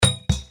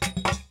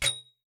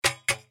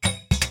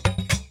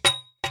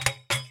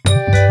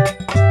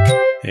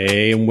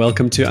Hey, and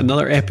welcome to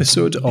another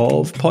episode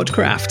of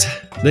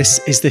Podcraft. This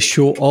is the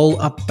show all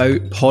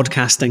about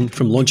podcasting,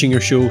 from launching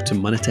your show to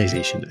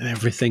monetization and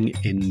everything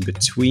in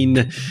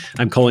between.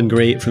 I'm Colin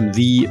Gray from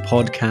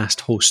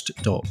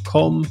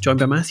thepodcasthost.com, joined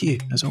by Matthew.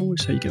 As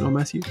always, how you getting on,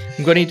 Matthew?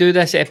 I'm going to do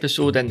this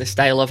episode in the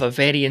style of a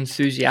very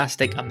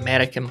enthusiastic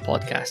American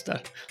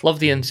podcaster. Love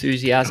the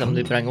enthusiasm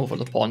they bring over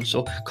the pond.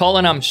 So,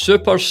 Colin, I'm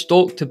super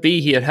stoked to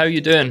be here. How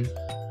you doing?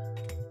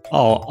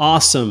 Oh,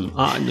 awesome.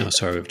 No,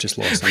 sorry, we've just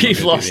lost.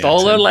 We've lost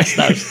all our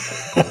listeners.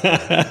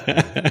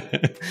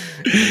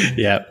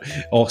 Yeah,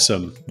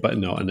 awesome. But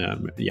not,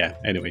 yeah,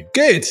 anyway.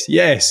 Good.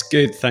 Yes,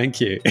 good.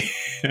 Thank you.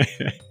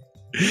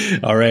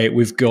 All right,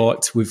 we've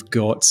got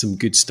some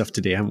good stuff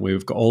today, haven't we?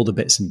 We've got all the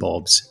bits and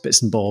bobs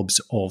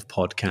of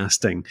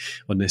podcasting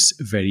on this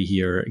very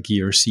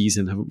gear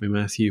season, haven't we,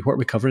 Matthew? What are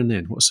we covering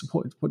then? What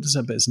does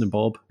a bits and a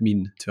bob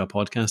mean to a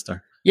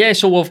podcaster? Yeah,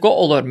 so we've got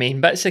all our main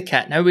bits of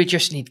kit. Now we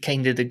just need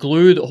kind of the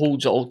glue that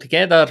holds it all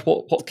together.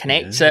 What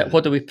connects it?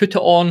 What do we put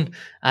it on?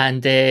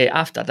 And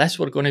after this,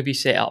 we're going to be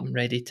set up and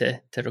ready to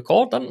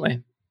record, aren't we?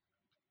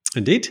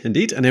 Indeed. And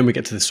then we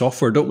get to the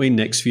software, don't we?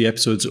 Next few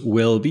episodes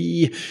will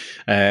be,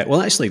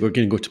 actually, we're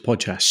going to go to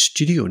Podcast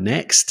Studio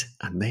next,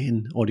 and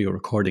then audio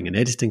recording and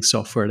editing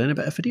software, then a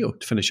bit of video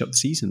to finish up the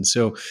season.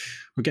 So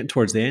we're getting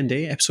towards the end,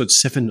 episode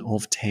 7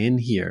 of 10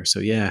 here.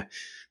 So yeah,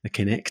 the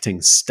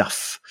connecting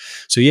stuff.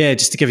 So yeah,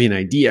 just to give you an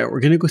idea, we're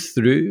going to go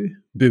through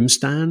boom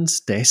stands,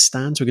 desk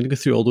stands. We're going to go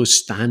through all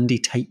those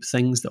standy type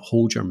things that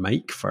hold your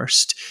mic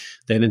first,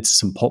 then into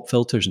some pop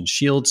filters and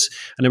shields.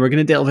 And then we're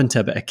going to delve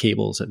into a bit of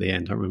cables at the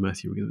end, aren't we,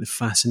 Matthew? We're going to the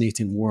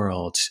fascinating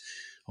world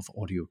of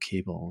audio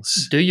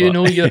cables. Do you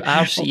know your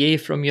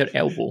RCA from your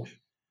elbow?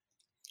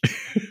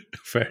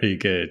 Very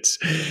good.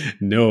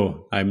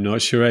 No, I'm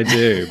not sure I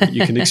do, but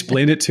you can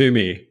explain it to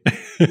me.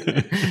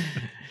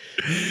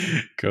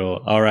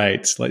 Cool. All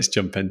right, let's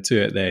jump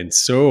into it then.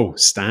 So,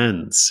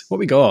 stands. What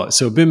we got?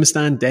 So, boom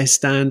stand, desk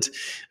stand.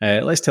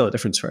 Let's tell the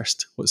difference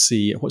first. What's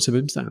a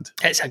boom stand?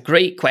 It's a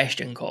great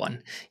question,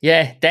 Colin.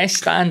 Yeah,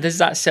 desk stand is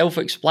that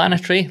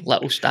self-explanatory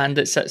little stand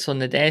that sits on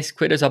the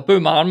desk, whereas a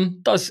boom arm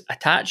does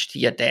attach to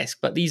your desk,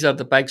 but these are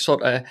the big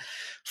sort of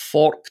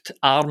forked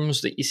arms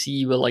that you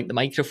see with like the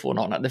microphone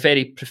on it, the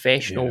very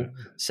professional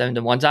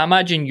sounding ones. I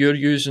imagine you're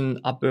using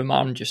a boom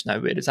arm just now,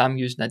 whereas I'm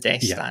using a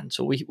desk stand.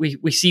 So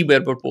we see where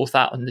we're both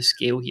at on the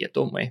scale here,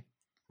 don't we?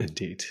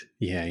 Indeed.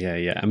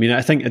 Yeah. I mean,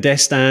 I think a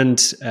desk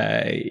stand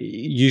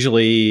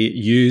usually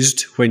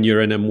used when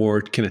you're in a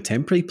more kind of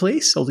temporary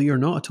place, although you're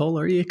not at all,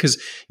 are you?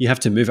 Because you have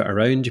to move it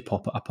around, you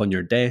pop it up on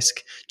your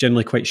desk,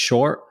 generally quite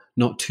short.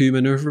 Not too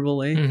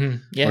maneuverable, eh? Mm-hmm,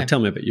 yeah. Or tell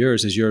me about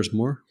yours. Is yours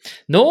more?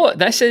 No,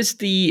 this is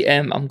the...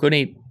 I'm going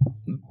to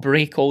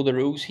break all the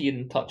rules here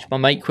and touch my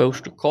mic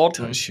whilst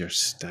recording. Touch your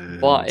stand.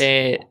 But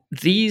the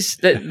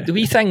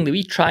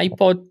wee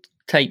tripod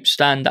type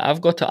stand that I've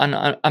got, and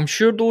I'm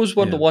sure those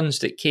were the ones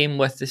that came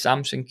with the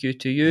Samsung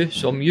Q2U.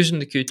 So I'm using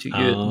the Q2U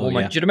at the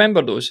moment. Yeah. Do you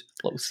remember those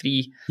little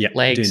 3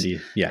 legs?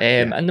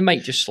 And the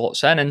mic just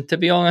slots in. And to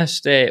be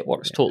honest, it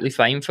works totally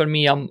fine for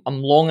me. I'm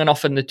long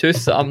enough in the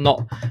tooth that I'm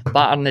not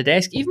battering the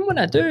desk. Even when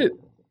I do,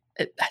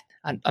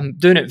 I'm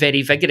doing it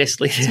very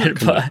vigorously. It's not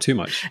but too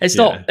much. It's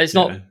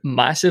not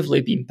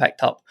massively being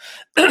picked up.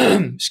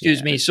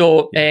 Excuse me.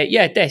 So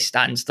desk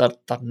stands, they're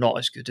not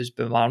as good as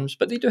boom arms,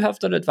 but they do have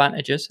their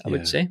advantages, I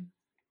would say.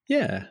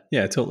 Yeah,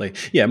 totally.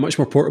 Yeah, much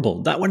more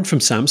portable. That one from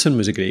Samsung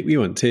was a great wee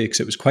one too, because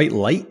it was quite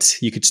light.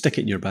 You could stick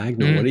it in your bag,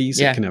 no worries.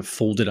 It kind of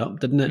folded up,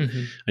 didn't it?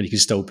 Mm-hmm. And you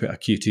could still put a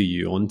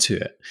Q2U onto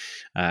it.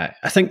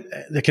 I think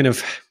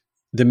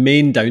the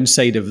main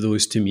downside of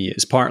those to me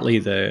is partly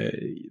the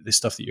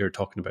stuff that you're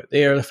talking about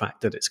there, the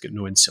fact that it's got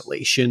no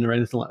insulation or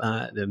anything like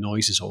that. The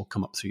noises all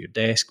come up through your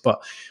desk,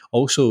 but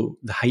also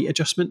the height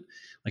adjustment.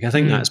 Like, I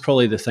think that's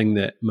probably the thing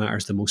that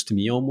matters the most to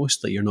me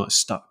almost, that you're not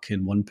stuck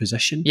in one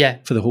position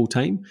for the whole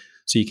time.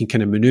 So you can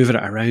kind of maneuver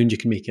it around. You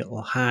can make it a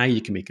little high.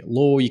 You can make it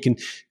low. You can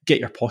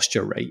get your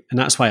posture right. And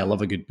that's why I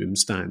love a good boom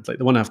stand. Like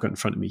the one I've got in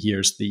front of me here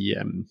is the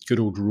good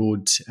old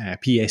Rode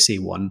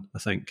PSA-1, I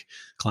think,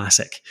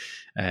 classic.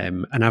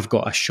 And I've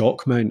got a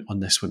shock mount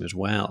on this one as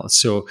well.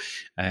 So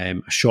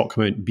a shock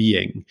mount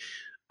being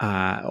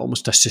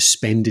almost a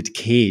suspended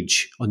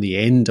cage on the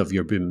end of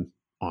your boom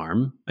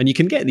arm. And you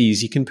can get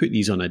these, you can put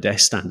these on a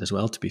desk stand as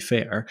well, to be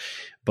fair,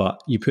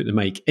 but you put the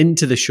mic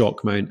into the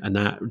shock mount and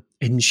that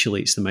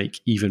insulates the mic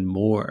even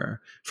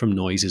more from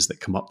noises that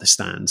come up the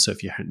stand. So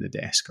if you're hitting the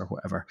desk or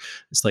whatever,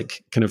 it's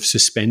like kind of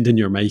suspending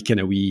your mic in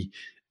a wee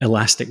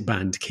elastic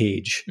band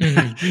cage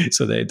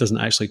so that it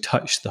doesn't actually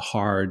touch the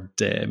hard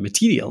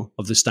material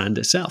of the stand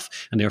itself,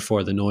 and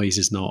therefore the noise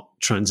is not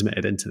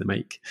transmitted into the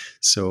mic.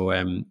 So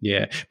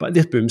but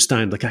this boom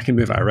stand, like I can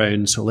move it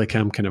around, so like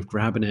I'm kind of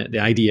grabbing it. The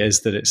idea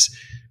is that it's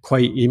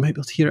quite, you might be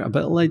able to hear it a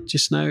bit like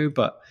just now,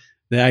 but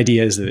the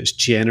idea is that it's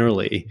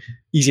generally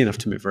easy enough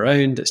to move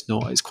around.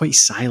 It's quite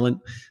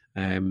silent.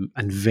 And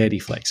very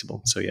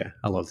flexible. So yeah,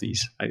 I love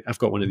these. I've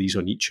got one of these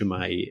on each of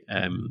my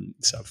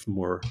sort of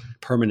more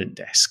permanent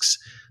desks.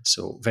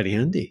 So very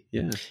handy.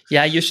 Yeah.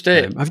 Yeah, I used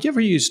to. Have you ever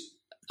used?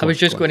 I was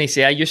just going to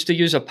say, I used to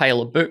use a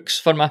pile of books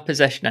for my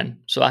positioning.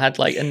 So I had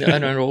like in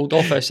our old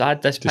office, I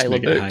had this pile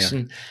of books,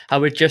 and I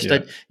would just,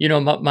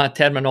 my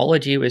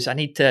terminology was I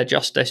need to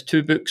adjust this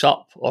 2 books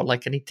up, or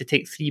like I need to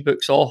take 3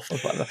 books off, or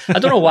whatever. I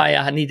don't know why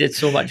I needed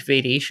so much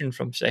variation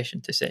from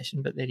session to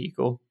session, but there you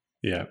go.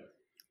 Yeah.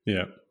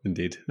 Yeah,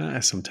 indeed.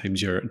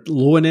 Sometimes you're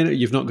low in energy.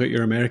 You've not got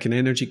your American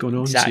energy going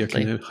on, so you're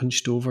kind of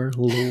hunched over,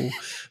 low.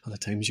 Other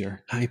times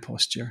you're high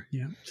posture.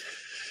 Yeah.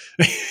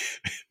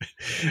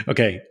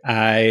 Okay.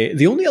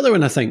 The only other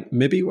one I think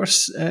maybe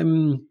worth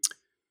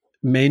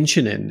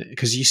mentioning,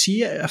 because you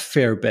see it a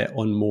fair bit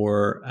on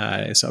more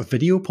sort of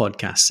video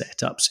podcast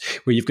setups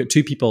where you've got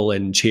 2 people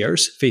in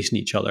chairs facing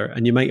each other,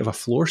 and you might have a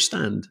floor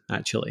stand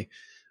actually.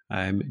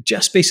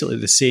 Just basically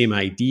the same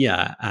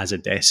idea as a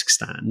desk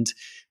stand,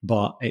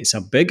 but it's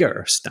a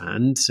bigger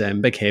stand,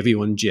 big heavy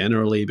one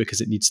generally, because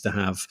it needs to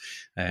have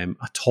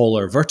a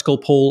taller vertical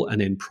pole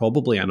and then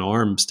probably an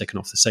arm sticking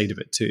off the side of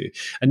it too.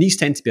 And these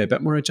tend to be a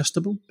bit more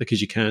adjustable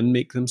because you can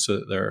make them so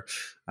that they're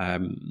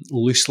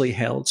loosely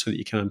held so that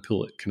you can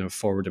pull it kind of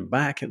forward and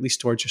back, at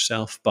least towards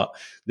yourself, but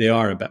they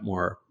are a bit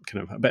more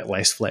kind of a bit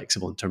less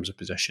flexible in terms of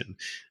position.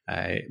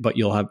 But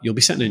you'll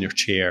be sitting in your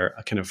chair,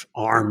 a kind of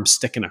arm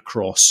sticking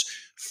across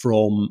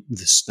from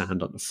the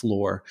stand on the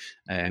floor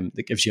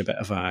that gives you a bit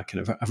of a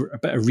kind of a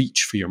bit of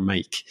reach for your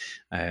mic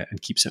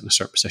and keeps it in a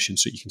certain position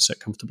so you can sit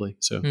comfortably.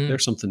 So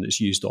there's something that's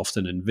used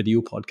often in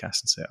video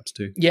podcasting setups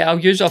too. Yeah, I'll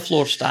use a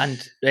floor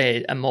stand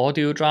in my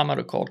audio drama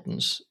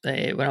recordings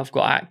when I've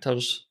got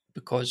actors,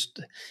 because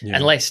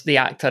unless the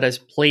actor is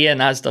playing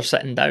as they're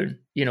sitting down,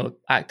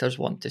 actors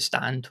want to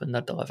stand when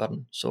they're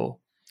delivering. So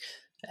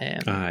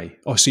aye.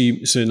 Oh, so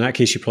in that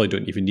case, you probably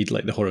don't even need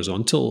like the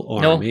horizontal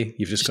arm, eh?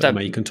 You've just got a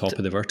mic on top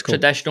of the vertical.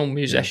 Traditional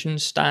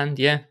musicians stand,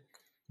 yeah.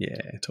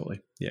 Yeah,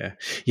 totally. Yeah.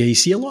 Yeah, you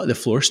see a lot of the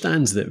floor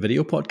stands that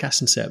video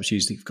podcasting setups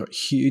use. They've got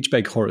huge,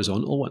 big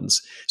horizontal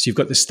ones. So you've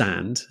got the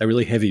stand, a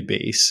really heavy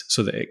base,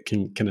 so that it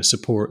can kind of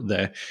support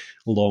the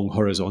long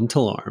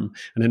horizontal arm.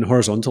 And then the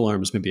horizontal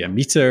arm is maybe a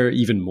meter,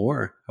 even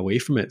more away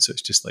from it. So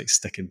it's just like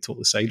sticking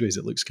totally sideways.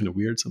 It looks kind of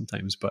weird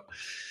sometimes, but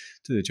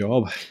do the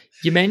job.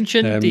 You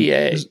mentioned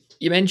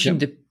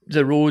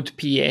the Rode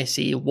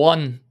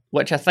PSA-1,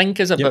 which I think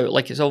is about,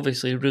 like, it's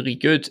obviously really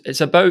good.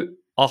 It's about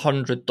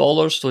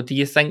 $100. So do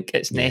you think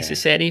it's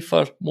necessary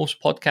for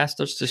most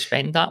podcasters to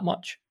spend that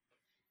much?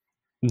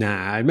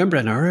 Nah, I remember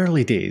in our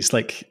early days,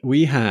 like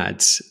we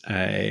had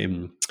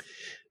the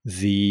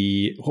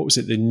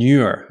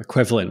Neewer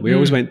equivalent. We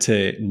always went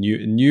to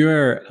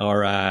Neewer,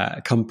 or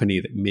a company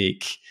that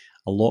make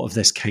a lot of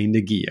this kind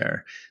of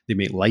gear. They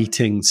make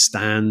lighting,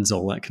 stands,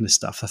 all that kind of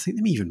stuff. I think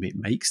they may even make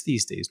mics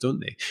these days, don't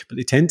they? But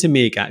they tend to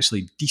make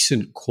actually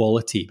decent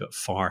quality, but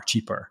far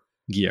cheaper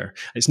gear.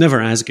 It's never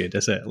as good,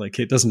 is it? Like,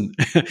 it doesn't,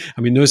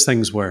 I mean, those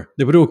things were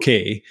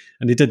okay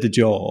and they did the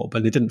job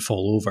and they didn't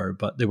fall over,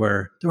 but they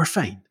were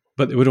fine.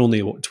 But they were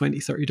only, $20,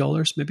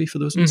 $30 maybe for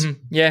those ones?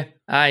 Mm-hmm. Yeah,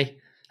 aye.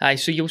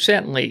 So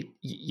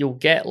you'll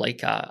get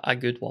like a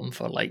good one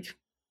for like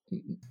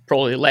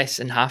probably less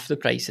than half the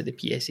price of the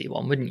PSA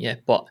one, wouldn't you?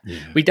 But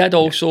we did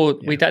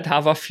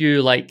have a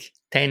few like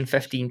 10,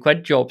 15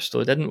 quid jobs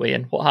though, didn't we?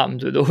 And what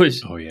happened with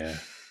those? Oh yeah.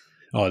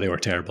 Oh, they were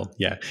terrible.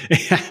 Yeah.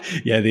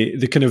 Yeah.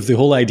 The kind of the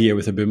whole idea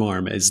with a boom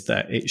arm is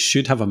that it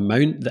should have a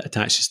mount that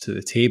attaches to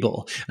the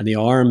table, and the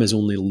arm is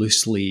only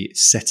loosely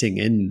sitting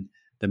in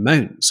the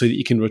mount so that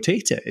you can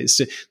rotate it.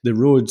 It's the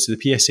Rhodes, the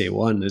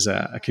PSA-1 is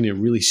a kind of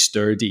really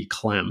sturdy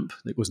clamp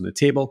that goes on the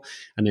table,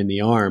 and then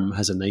the arm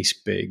has a nice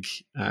big,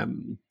 what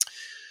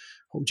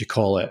would you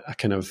call it? A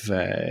kind of,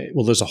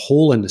 there's a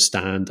hole in the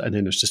stand, and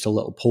then there's just a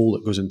little pole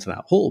that goes into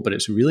that hole, but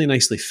it's really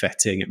nicely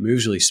fitting. It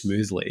moves really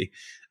smoothly.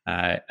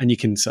 And you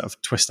can sort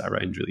of twist that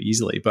around really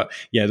easily. But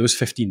yeah, those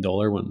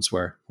 $15 ones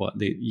were what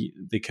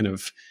they kind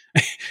of,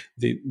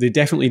 they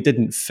definitely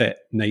didn't fit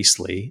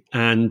nicely.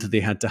 And they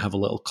had to have a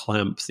little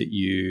clamp that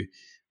you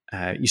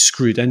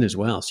screwed in as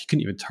well. So you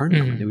couldn't even turn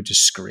them, and they would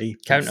just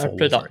scrape.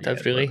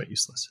 Counterproductive, really.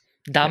 Useless.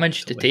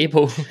 Damaged the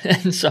table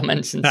in some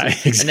instances,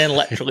 exactly. And then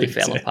literally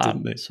fell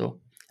apart. So,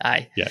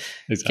 aye. Yeah,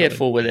 exactly.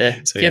 Careful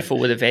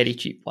with the very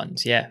cheap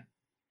ones, yeah.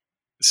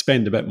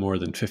 Spend a bit more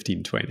than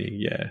 15, 20.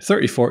 Yeah.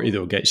 30, 40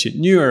 though gets you.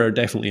 Neewer are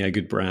definitely a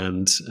good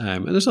brand.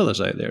 And there's others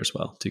out there as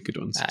well, two good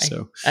ones. Aye.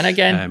 So, and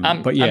again,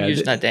 I'm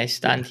using a desk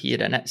stand here,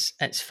 and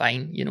it's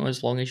fine,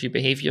 as long as you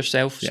behave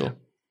yourself. Yeah. So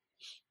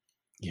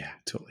yeah,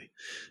 totally.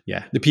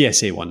 Yeah. The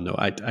PSA one though,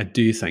 I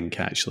do think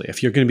actually,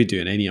 if you're going to be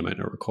doing any amount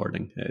of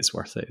recording, it's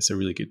worth it. It's a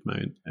really good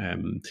mount.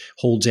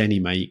 Holds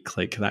any mic,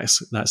 like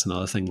that's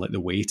another thing, like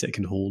the weight it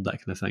can hold, that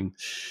kind of thing.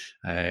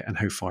 And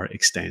how far it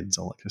extends,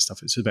 all that kind of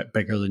stuff. It's a bit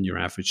bigger than your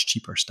average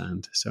cheaper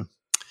stand. So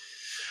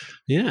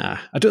yeah,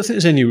 I don't think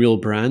there's any real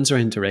brands or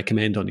anything to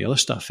recommend on the other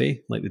stuff,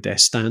 like the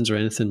desk stands or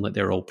anything. Like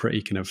they're all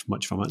pretty kind of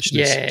much for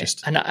muchness. Yeah,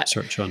 just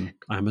search on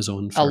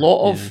Amazon for a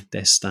lot of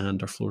desk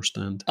stand or floor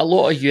stand. A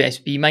lot of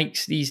USB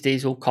mics these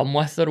days will come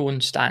with their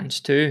own stands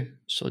too.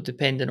 So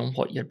depending on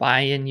what you're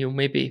buying, you'll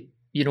maybe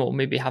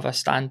have a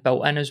stand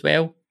built in as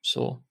well.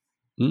 So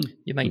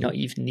you might not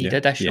even need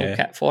additional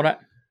kit for it.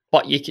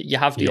 but you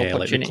have the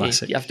opportunity,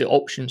 like you have the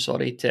option,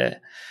 to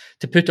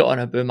put it on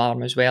a boom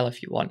arm as well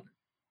if you want.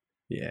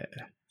 Yeah.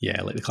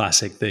 Yeah, like the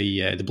classic,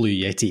 the Blue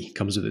Yeti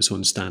comes with its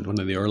own stand, one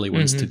of the early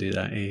ones to do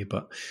that,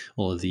 but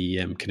all of the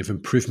kind of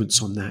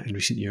improvements on that in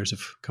recent years have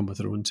come with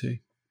their own too.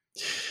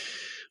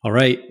 All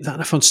right, is that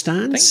enough on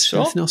stands?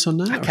 So. Anything else on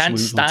that? I can't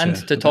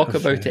stand to talk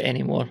about it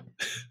anymore.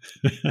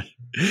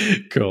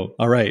 Cool.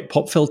 All right,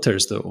 pop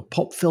filters though.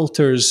 Pop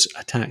filters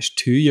attached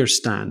to your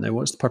stand. Now,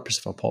 what's the purpose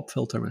of a pop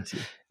filter,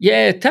 Matthew?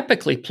 Yeah,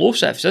 typically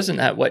plosives, isn't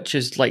it? Which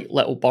is like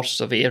little bursts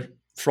of air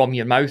from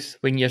your mouth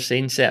when you're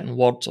saying certain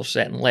words or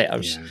certain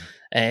letters. Yeah.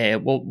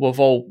 We've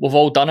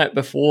all done it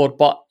before,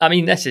 but I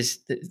mean, this is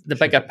the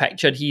bigger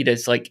picture here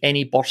is like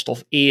any burst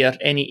of air,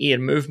 any air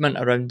movement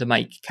around the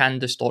mic can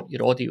distort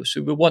your audio.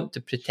 So we want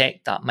to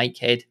protect that mic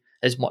head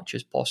as much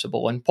as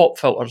possible. And pop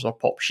filters or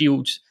pop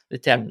shields, the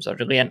terms are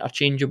really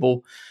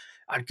interchangeable,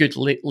 are good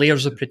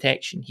layers of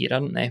protection here,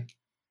 aren't they?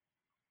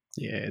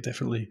 Yeah,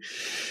 definitely.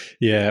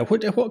 Yeah,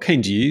 what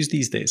kind do you use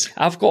these days?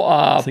 I've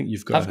got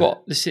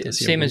the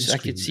same as I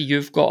could see.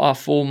 You've got a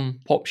foam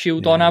pop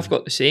shield on. I've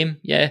got the same.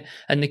 Yeah,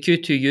 and the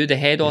Q2U, the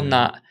head on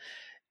that,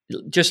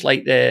 just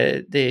like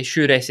the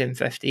Shure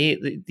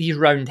SM58, these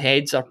round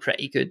heads are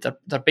pretty good.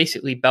 They're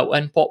basically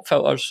built-in pop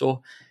filters,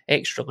 so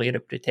extra layer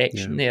of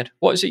protection there.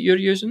 What is it you're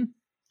using?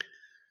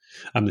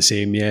 I'm the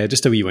same, yeah.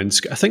 Just a wee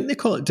windscreen. I think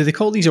do they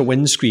call these a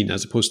windscreen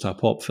as opposed to a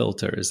pop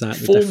filter? Is that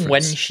the foam difference?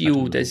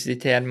 Windshield is the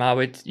term I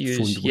would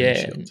use,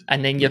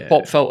 and then your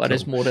pop filter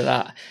is more of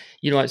that.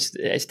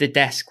 It's the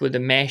disc with the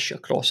mesh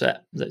across it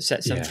that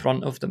sits in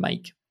front of the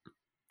mic.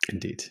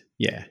 Indeed.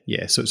 Yeah.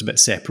 So it's a bit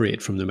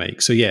separated from the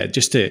mic. So yeah,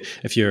 just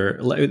if you're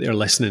out there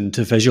listening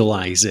to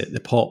visualize it,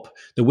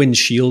 the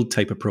windshield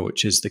type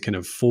approach is the kind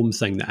of foam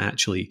thing that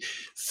actually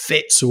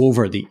fits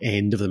over the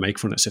end of the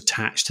microphone. It's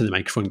attached to the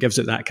microphone, gives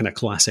it that kind of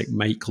classic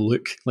mic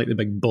look, like the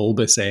big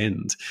bulbous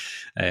end.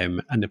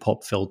 And the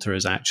pop filter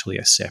is actually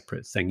a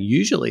separate thing.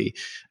 Usually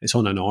it's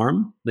on an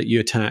arm that you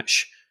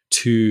attach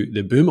to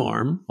the boom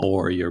arm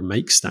or your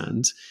mic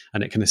stand,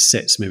 and it kind of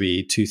sits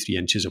maybe 2-3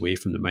 inches away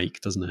from the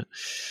mic, doesn't it?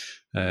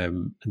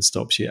 And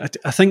stops you.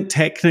 I think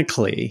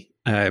technically,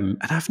 and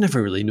I've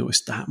never really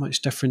noticed that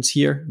much difference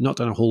here. Not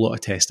done a whole lot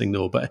of testing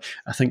though, but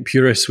I think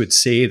purists would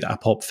say that a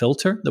pop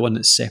filter, the one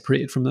that's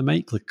separated from the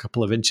mic, like a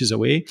couple of inches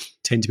away,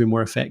 tend to be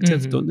more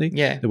effective, don't they?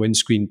 Yeah. The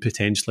windscreen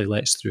potentially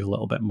lets through a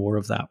little bit more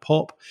of that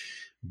pop.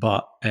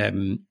 But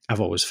I've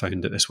always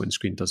found that this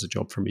windscreen does a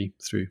job for me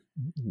through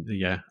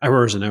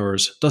hours and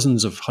hours,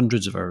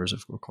 hundreds of hours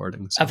of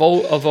recording. So I've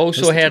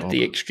also heard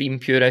the extreme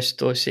purist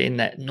though saying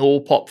that no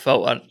pop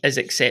filter is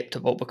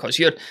acceptable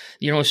because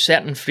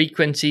certain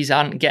frequencies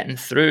aren't getting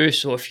through.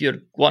 So if you're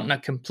wanting a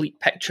complete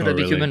picture of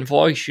the human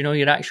voice,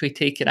 you're actually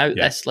taking out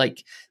this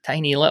like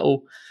tiny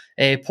little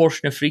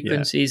portion of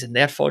frequencies, and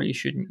therefore you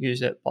shouldn't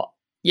use it. But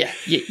yeah,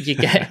 you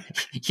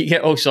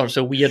get all sorts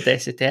of weird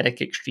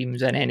esoteric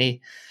extremes in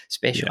any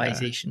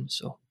specialization.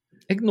 So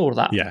ignore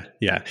that.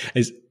 Yeah.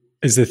 Is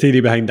the theory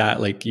behind that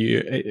like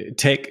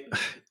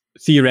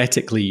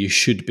theoretically you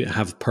should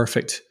have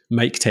perfect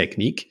mic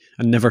technique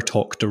and never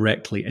talk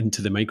directly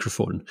into the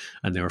microphone,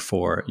 and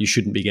therefore you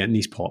shouldn't be getting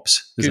these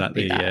pops. Is that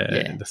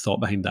the thought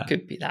behind that?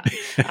 Could be that.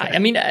 I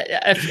mean,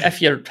 if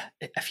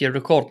you're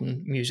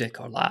recording music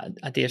or that,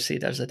 I dare say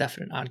there's a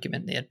different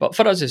argument there. But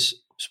for us as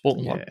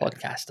spoken word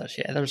podcasters,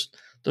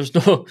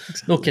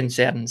 there's no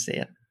concerns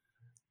there.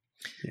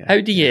 Yeah, how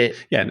do you?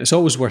 Yeah, and it's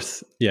always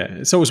worth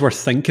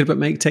thinking about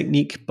mic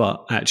technique,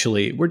 but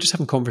actually we're just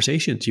having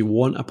conversations. You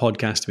want a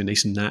podcast to be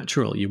nice and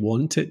natural. You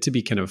want it to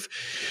be kind of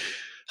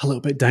a little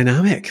bit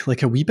dynamic,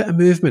 like a wee bit of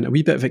movement, a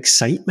wee bit of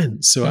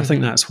excitement. So I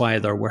think that's why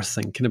they're worth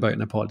thinking about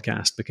in a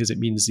podcast, because it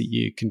means that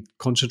you can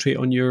concentrate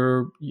on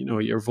your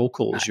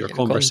vocals, your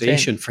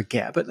conversation. Content.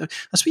 Forget about them.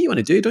 That's what you want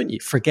to do, don't you?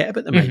 Forget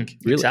about the mic,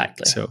 really.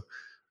 Exactly. So,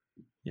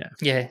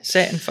 yeah,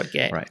 set and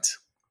forget. Right.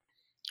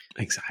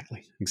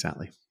 Exactly.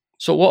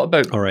 So what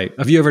about? All right.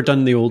 Have you ever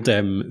done the old?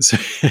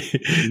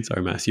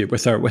 Sorry, Matthew.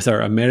 With our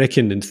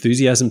American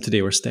enthusiasm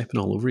today, we're stepping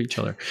all over each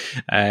other.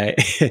 I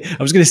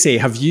was going to say,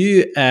 have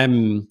you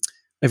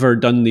ever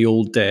done the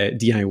old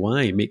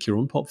DIY, make your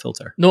own pop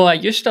filter? No, I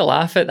used to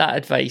laugh at that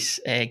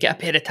advice. Get a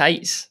pair of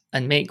tights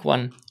and make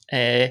one.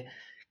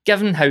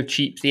 Given how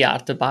cheap they are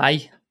to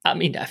buy, I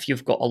mean, if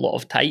you've got a lot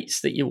of tights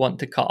that you want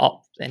to cut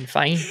up, then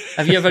fine.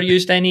 Have you ever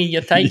used any of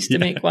your tights to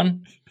make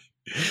one?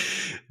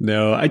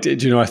 No, I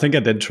did. I think I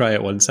did try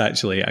it once.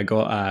 Actually, I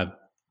got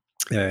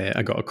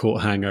a coat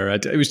hanger.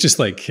 It was just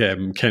like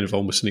kind of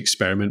almost an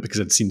experiment because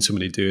I'd seen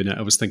somebody doing it.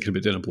 I was thinking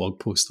about doing a blog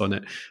post on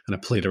it, and I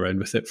played around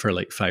with it for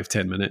like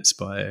 5-10 minutes.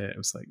 But I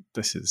was like,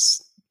 this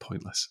is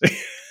pointless.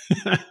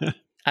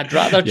 I'd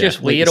rather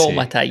just wear all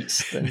my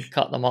tights than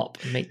cut them up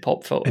and make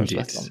pop filters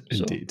with them.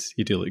 So. Indeed,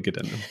 you do look good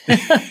in them.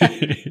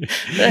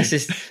 This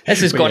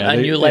has gone to a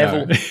new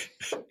level.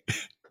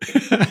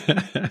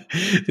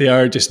 They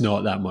are just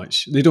not that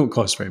much. They don't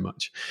cost very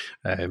much.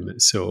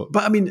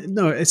 But I mean,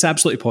 no, it's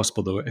absolutely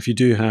possible though. If you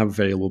do have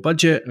very low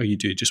budget or you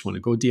do just want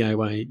to go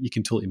DIY, you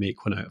can totally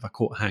make one out of a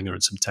coat hanger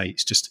and some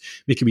tights. Just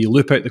make a wee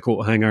loop out the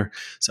coat hanger,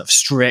 sort of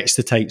stretch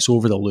the tights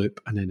over the loop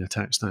and then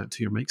attach that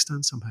to your mic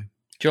stand somehow.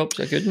 Job's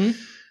a good one.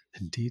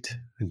 Indeed.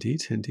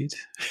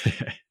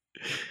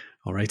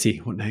 Alrighty,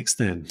 what next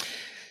then?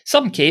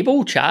 Some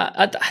cable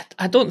chat.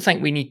 I don't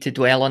think we need to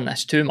dwell on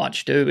this too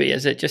much, do we?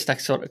 Is it just a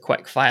sort of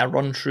quick fire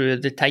run through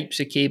the types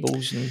of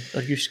cables and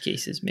their use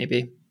cases,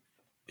 maybe?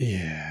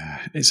 Yeah,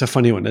 it's a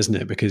funny one, isn't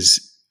it?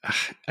 Because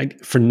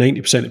for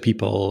 90% of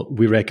people,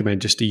 we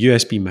recommend just a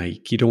USB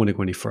mic. You don't want to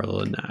go any further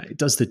than that. It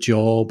does the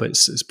job.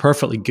 It's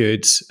perfectly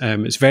good.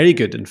 It's very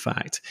good, in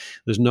fact.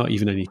 There's not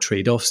even any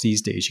trade-offs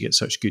these days. You get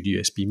such good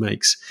USB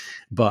mics.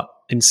 But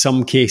in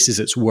some cases,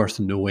 it's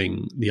worth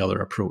knowing the other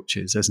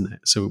approaches, isn't it?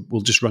 So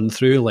we'll just run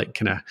through, like,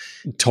 kind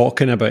of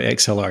talking about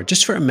XLR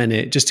just for a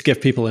minute, just to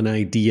give people an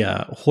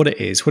idea what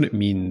it is, what it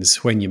means,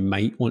 when you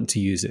might want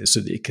to use it, so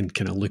that you can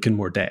kind of look in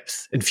more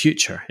depth in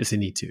future if they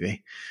need to, eh?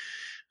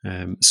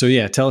 So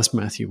yeah, tell us,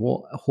 Matthew,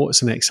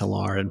 what's an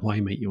XLR and why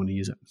might you want to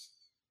use it?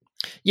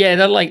 Yeah,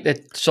 they're like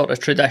the sort of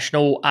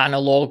traditional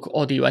analog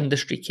audio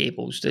industry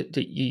cables that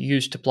you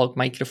use to plug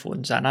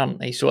microphones in, aren't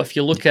they? So if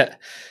you look at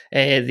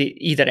the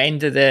either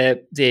end of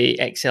the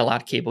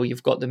XLR cable,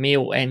 you've got the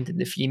male end and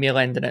the female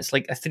end, and it's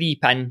like a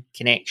 3-pin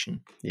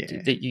connection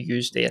that you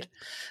use there.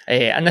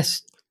 And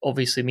this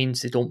obviously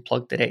means they don't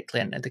plug directly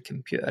into the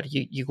computer.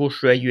 You go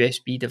through a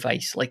USB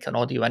device like an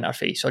audio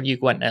interface, or you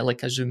go into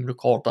like a Zoom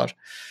recorder.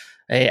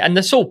 And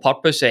the sole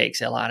purpose of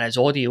XLR is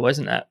audio,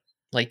 isn't it?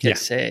 Like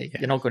it's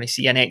you're not going to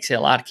see an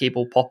XLR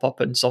cable pop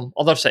up in some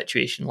other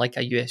situation like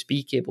a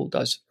USB cable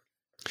does.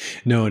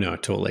 No,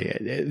 totally.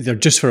 They're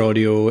just for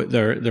audio.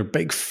 They're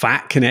big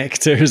fat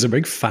connectors. They're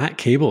big fat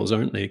cables,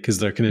 aren't they? Because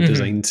they're kind of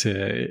designed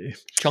to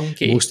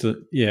chunky.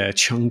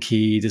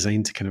 Chunky,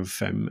 designed to kind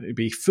of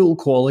be full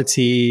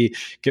quality.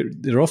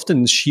 They're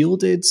often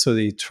shielded, so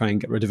they try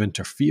and get rid of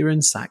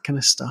interference, that kind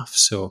of stuff.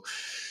 So.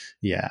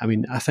 Yeah, I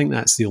mean, I think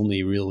that's the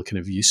only real kind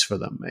of use for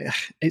them.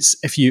 It's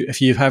if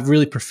you have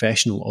really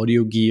professional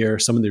audio gear,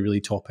 some of the really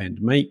top end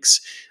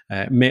mics,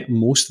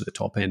 most of the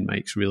top end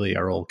mics really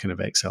are all kind of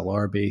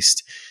XLR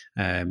based,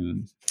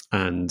 and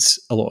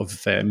a lot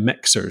of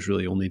mixers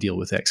really only deal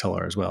with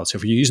XLR as well. So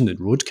if you're using the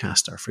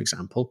Rodecaster, for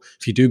example,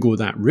 if you do go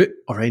that route,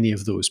 or any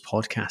of those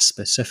podcast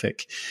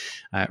specific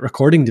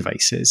recording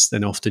devices,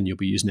 then often you'll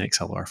be using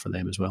XLR for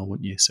them as well,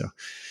 won't you? So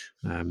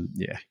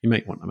you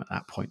might want them at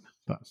that point.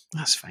 But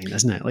that's fine,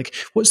 isn't it? Like,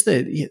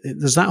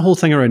 there's that whole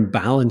thing around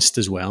balanced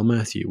as well,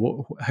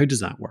 Matthew. How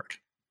does that work?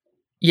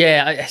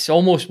 Yeah, it's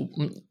almost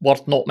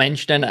worth not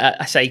mentioning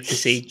aside to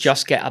say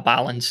just get a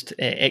balanced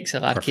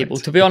XLR cable.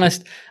 To be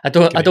honest, I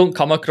don't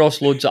come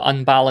across loads of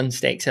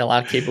unbalanced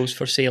XLR cables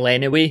for sale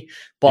anyway.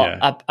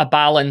 But a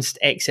balanced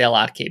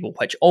XLR cable,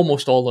 which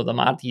almost all of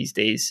them are these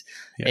days,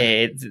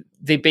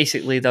 they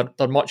basically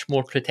they're much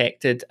more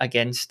protected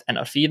against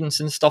interference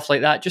and stuff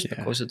like that, just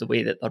because of the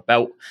way that they're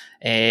built.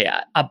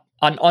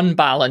 An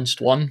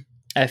unbalanced one,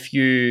 if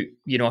you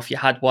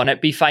had one,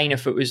 it'd be fine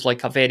if it was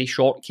like a very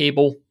short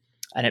cable.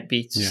 And it'd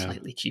be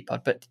slightly cheaper,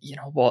 but you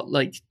know what?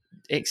 Like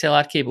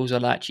XLR cables are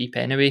that cheap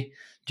anyway.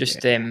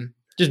 Just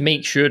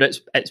make sure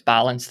it's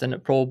balanced, and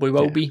it probably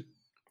will be.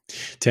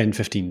 10,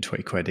 15,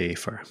 20 quid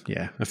for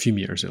a few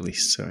meters at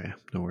least. So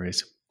no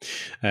worries.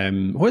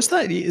 What's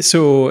that?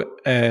 So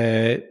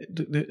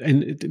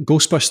in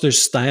Ghostbusters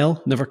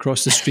style, never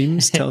cross the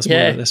streams. Tell us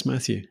more about this,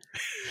 Matthew.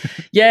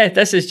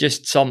 This is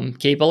just some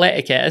cable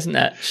etiquette, isn't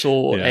it?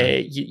 So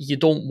you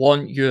don't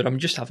want I'm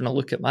just having a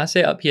look at my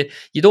setup here.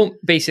 You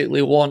don't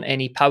basically want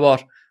any power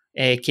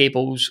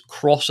cables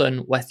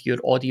crossing with your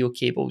audio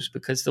cables,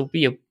 because there'll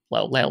be a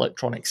little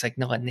electronic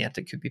signal in there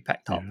that could be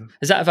picked up.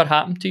 Has that ever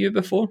happened to you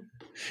before?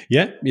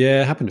 Yeah,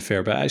 it happened a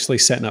fair bit. Actually,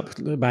 setting up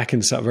back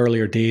in sort of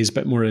earlier days, a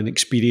bit more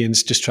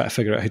inexperienced, just trying to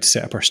figure out how to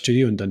set up our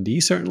studio in Dundee.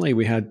 Certainly,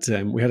 we had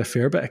a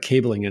fair bit of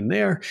cabling in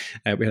there.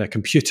 We had a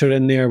computer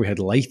in there. We had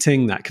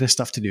lighting, that kind of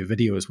stuff to do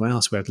video as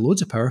well. So we had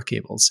loads of power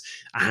cables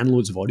and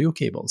loads of audio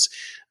cables.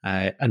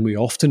 And we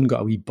often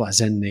got a wee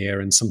buzz in there,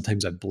 and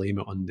sometimes I'd blame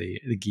it on the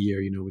gear.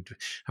 We'd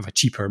have a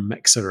cheaper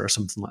mixer or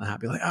something like that.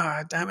 Be like,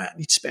 damn it, I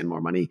need to spend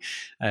more money.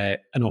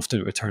 And often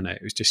it would turn out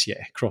it was just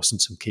crossing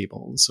some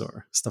cables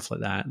or stuff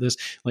like that. There's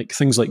like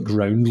things like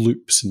ground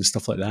loops and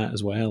stuff like that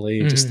as well.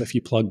 Just if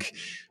you plug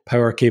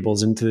power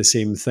cables into the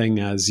same thing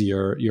as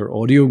your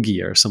audio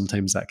gear,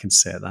 sometimes that can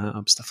set that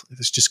up.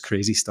 There's just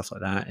crazy stuff like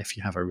that if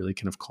you have a really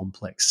kind of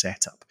complex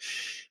setup.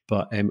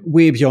 But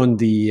way beyond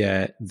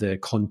the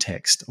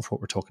context of what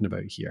we're talking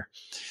about here.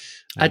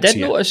 I did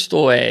notice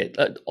though,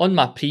 on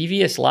my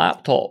previous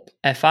laptop,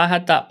 if I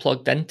had that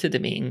plugged into the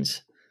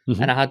mains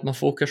and I had my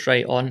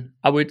Focusrite on,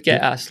 I would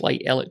get a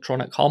slight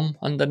electronic hum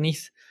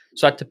underneath.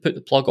 So I had to put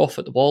the plug off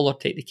at the wall or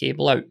take the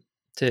cable out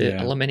to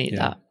eliminate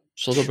that.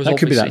 So there was that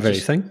could be that very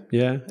thing.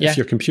 If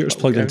your computer's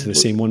plugged into the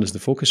same one as the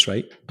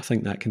Focusrite, I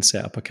think that can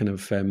set up a kind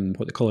of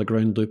what they call a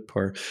ground loop.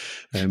 Or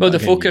the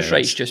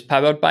Focusrite's just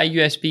powered by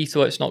USB,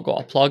 so it's not got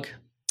a plug.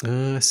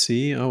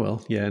 See. Oh,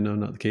 well. Yeah, no,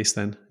 not the case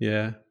then.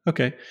 Yeah.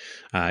 Okay.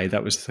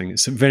 That was the thing.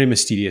 It's very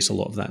mysterious, a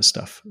lot of that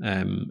stuff.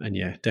 And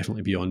yeah,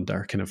 definitely beyond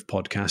our kind of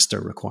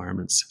podcaster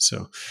requirements.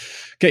 So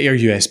get your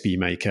USB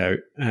mic out.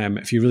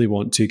 If you really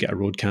want to, get a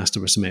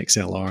Rodecaster with some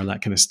XLR,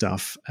 that kind of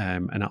stuff.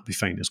 And that'll be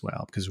fine as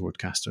well, because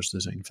Rodecaster's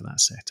designed for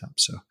that setup.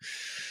 So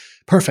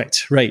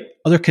perfect. Right.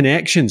 Other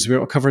connections.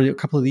 We'll cover a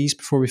couple of these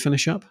before we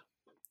finish up.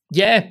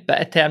 Yeah,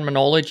 bit of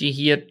terminology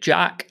here.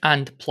 Jack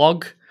and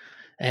plug.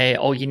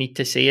 All you need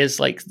to say is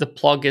like the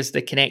plug is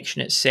the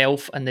connection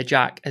itself and the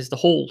jack is the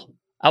hole.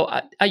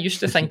 I used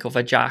to think of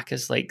a jack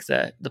as like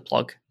the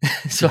plug.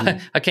 So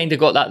I kind of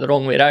got that the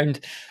wrong way around.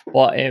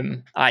 But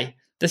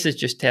this is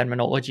just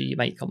terminology you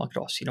might come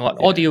across. An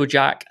audio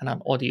jack and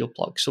an audio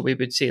plug. So we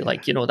would say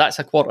like, that's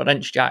a 1/4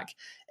 inch jack.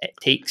 It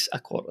takes a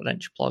 1/4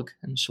 inch plug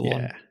and so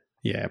on.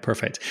 Yeah,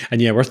 perfect. And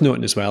yeah, worth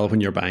noting as well,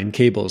 when you're buying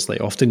cables,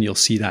 like often you'll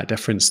see that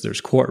difference. There's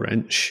 1/4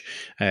 inch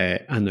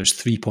and there's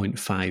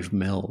 3.5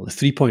 mil. The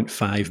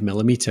 3.5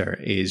 millimeter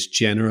is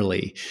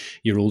generally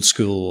your old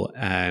school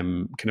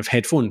kind of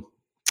headphone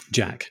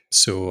jack.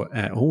 So,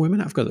 wait a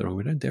minute, I've got it the wrong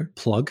way around there.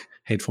 Plug,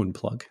 headphone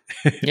plug.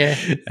 Yeah.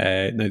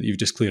 Now that you've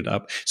just cleared it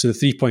up. So the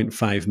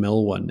 3.5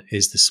 mil one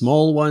is the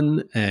small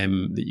one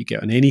that you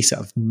get on any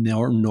sort of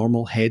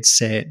normal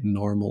headset,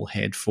 normal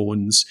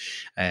headphones.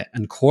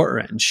 And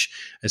 1/4 inch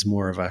is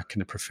more of a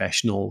kind of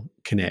professional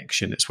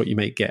connection. It's what you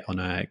might get on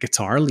a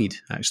guitar lead,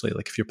 actually.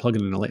 Like if you're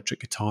plugging an electric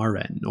guitar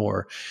in,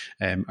 or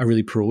a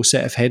really pro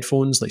set of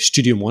headphones, like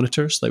studio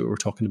monitors, like we were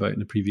talking about in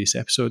the previous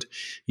episode,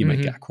 you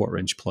might get a 1/4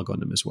 inch plug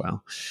on them as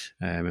well.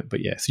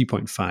 But yeah,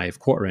 3.5,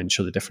 1/4 inch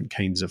are the different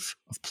kinds of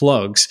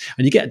plugs,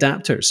 and you get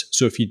adapters.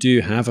 So if you do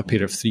have a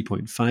pair of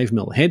 3.5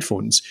 mil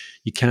headphones,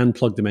 you can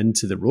plug them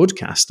into the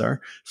Rodecaster,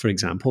 for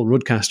example.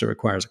 Rodecaster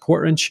requires a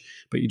 1/4 inch,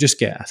 but you just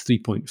get a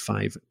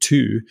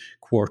 3.52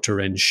 1/4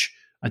 inch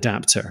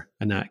adapter,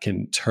 and that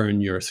can turn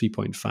your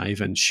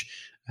 3.5 inch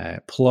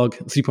plug,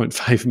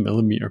 3.5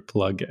 millimeter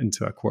plug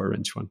into a 1/4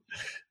 inch one.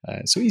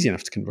 So easy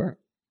enough to convert.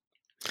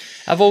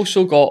 I've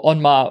also got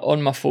on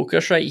my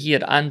Focus right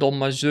here and on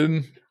my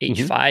Zoom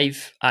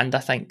H5, and I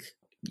think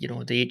the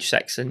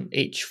H6 and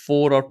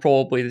H4 are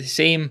probably the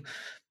same,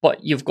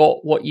 but you've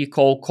got what you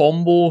call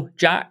combo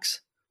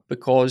jacks,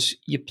 because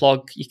you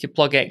could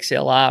plug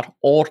XLR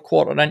or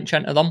 1/4 inch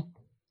into them,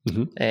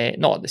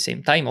 not at the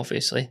same time,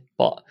 obviously,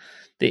 but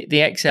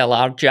the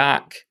XLR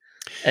jack,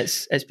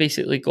 it's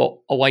basically got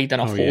a wide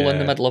enough hole in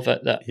the middle of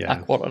it that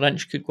a 1/4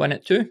 inch could go in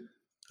it too.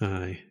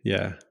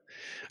 Yeah.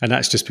 And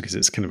that's just because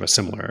it's kind of a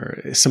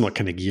similar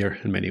kind of gear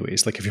in many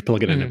ways. Like if you're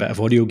plugging in a bit of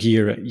audio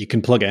gear, you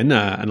can plug in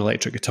an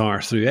electric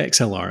guitar through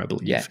XLR, I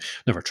believe. Yeah.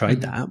 Never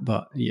tried that,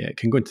 but yeah, it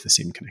can go into the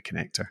same kind of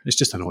connector. It's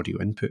just an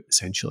audio input,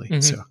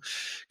 essentially. So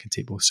it can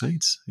take both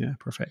sides. Yeah,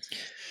 perfect.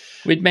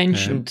 We'd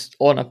mentioned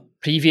on a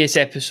previous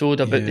episode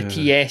about the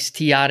TS,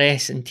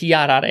 TRS, and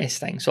TRRS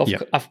thing. So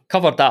I've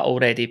covered that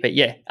already. But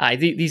yeah,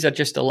 these are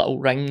just the little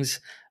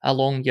rings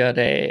along your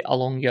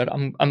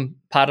I'm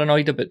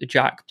paranoid about the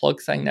jack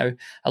plug thing now.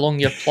 Along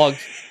your plug,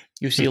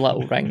 you see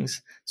little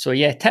rings. So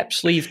yeah, tip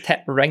sleeve,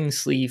 tip ring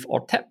sleeve,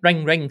 or tip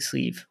ring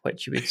sleeve,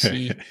 which you would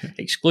see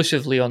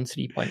exclusively on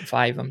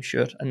 3.5, I'm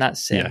sure. And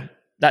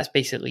that's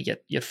basically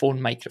your phone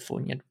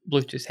microphone, your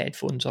Bluetooth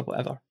headphones or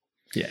whatever.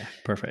 Yeah,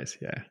 perfect.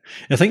 Yeah.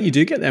 I think you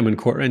do get them in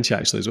 1/4 inch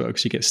actually as well,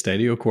 because you get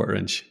stereo 1/4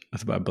 inch,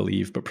 I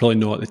believe, but probably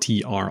not the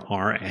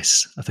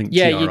TRRS. I think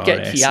you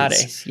get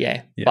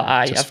TRS, but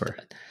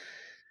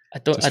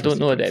I don't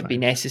know that it'd be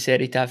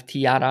necessary to have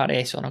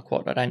TRRS on a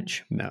 1/4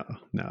 inch. No,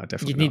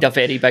 definitely You'd need a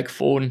very big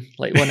phone,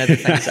 like one of the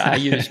things that I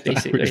use,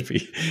 basically.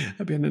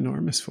 That'd be an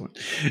enormous phone.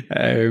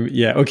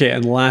 Okay,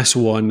 and last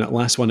one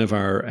of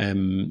our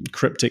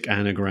cryptic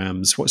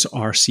anagrams. What's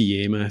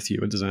RCA, Matthew?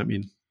 What does that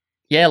mean?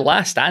 Yeah,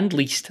 last and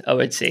least, I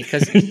would say,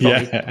 because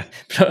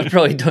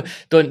probably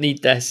don't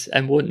need this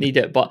and won't need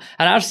it. But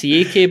an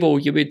RCA cable,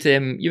 you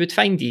would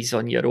find these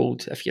on your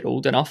old, if you're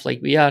old enough,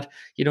 like we are,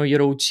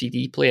 your old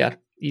CD player.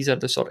 These are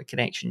the sort of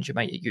connections you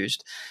might have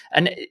used.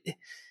 And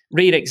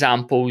rare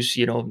examples,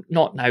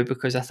 not now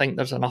because I think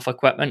there's enough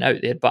equipment out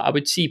there, but I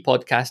would see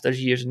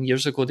podcasters years and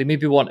years ago, they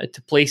maybe wanted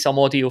to play some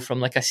audio from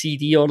like a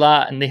CD or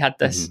that, and they had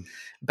this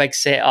big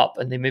setup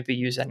and they maybe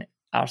use an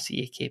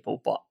RCA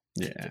cable, but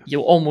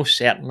you'll almost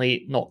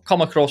certainly not come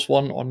across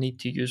one or need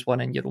to use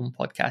one in your own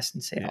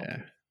podcasting setup.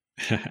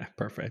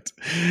 Perfect.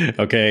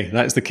 Okay,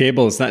 that's the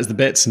cables. That's the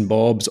bits and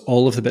bobs,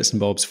 all of the bits and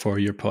bobs for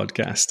your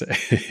podcast.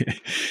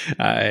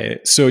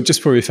 So just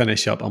before we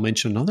finish up, I'll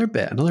mention another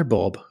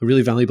bob, a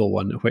really valuable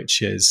one,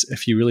 which is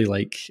if you really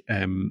like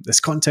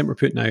this content we're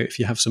putting out, if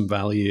you have some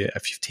value,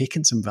 if you've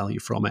taken some value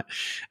from it,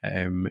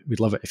 we'd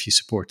love it if you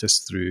support us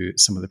through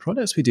some of the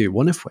products we do,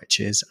 one of which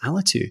is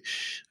Alitu.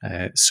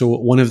 So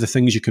one of the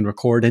things you can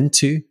record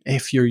into,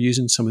 if you're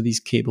using some of these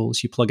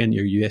cables, you plug in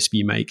your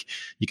USB mic,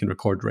 you can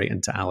record right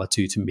into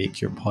Alitu to make make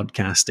your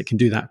podcast. It can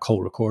do that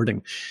call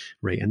recording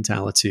right into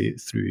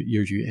Alitu through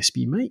your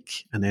USB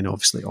mic, and then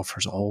obviously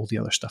offers all the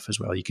other stuff as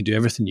well. You can do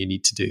everything you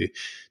need to do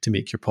to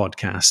make your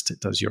podcast. It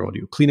does your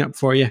audio cleanup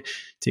for you,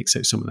 takes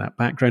out some of that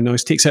background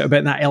noise, takes out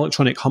about that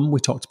electronic hum we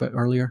talked about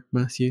earlier,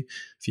 Matthew.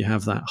 If you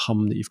have that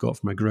hum that you've got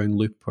from a ground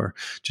loop or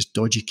just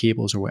dodgy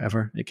cables or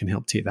whatever, it can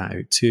help take that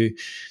out too.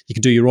 You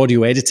can do your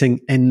audio editing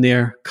in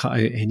there, cut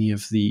out any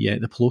of the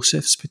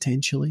plosives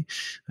potentially.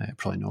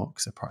 Probably not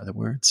because they're part of the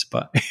words,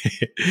 but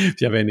if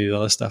you have any of the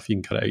other stuff, you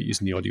can cut it out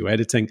using the audio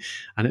editing.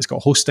 And it's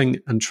got hosting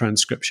and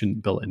transcription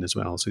built in as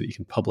well, so that you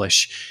can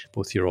publish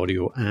both your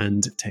audio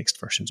and text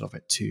versions of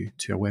it to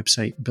a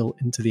website built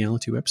into the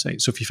Alitu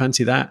website. So if you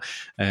fancy that,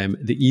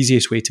 the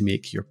easiest way to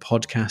make your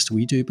podcast,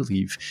 we do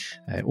believe,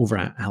 over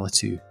at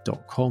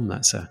alitu.com.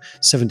 That's a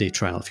 7-day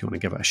trial if you want to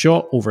give it a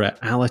shot over at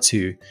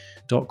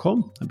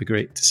alitu.com. That'd be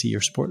great to see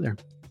your support there.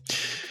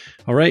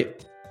 All right.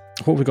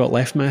 What have we got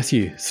left,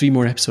 Matthew? 3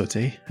 more episodes,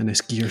 in this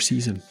gear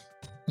season.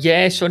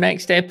 Yeah, so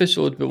next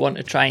episode we want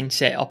to try and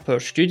set up our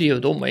studio,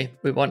 don't we?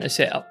 We want to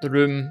set up the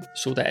room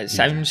so that it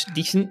sounds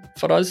decent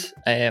for us.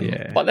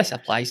 But this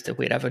applies to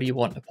wherever you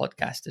want a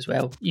podcast as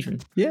well.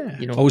 Even,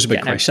 always a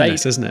big question,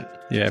 this, isn't it?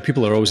 Yeah,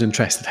 people are always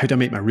interested. How do I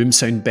make my room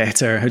sound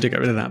better? How do I get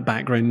rid of that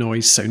background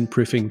noise,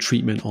 soundproofing,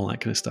 treatment, all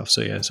that kind of stuff?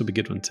 So yeah, this will be a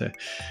good one to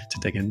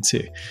dig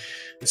into.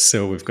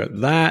 So we've got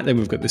that, then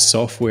we've got the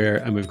software,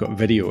 and we've got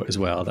video as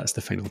well. That's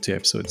the final 2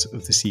 episodes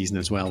of the season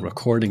as well.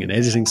 Recording and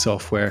editing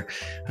software,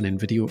 and then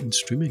video and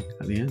streaming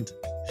at the end.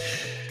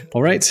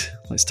 All right,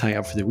 let's tie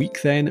up for the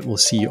week then. We'll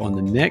see you on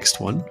the next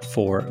one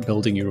for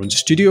building your own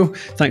studio.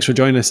 Thanks for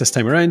joining us this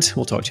time around.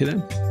 We'll talk to you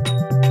then.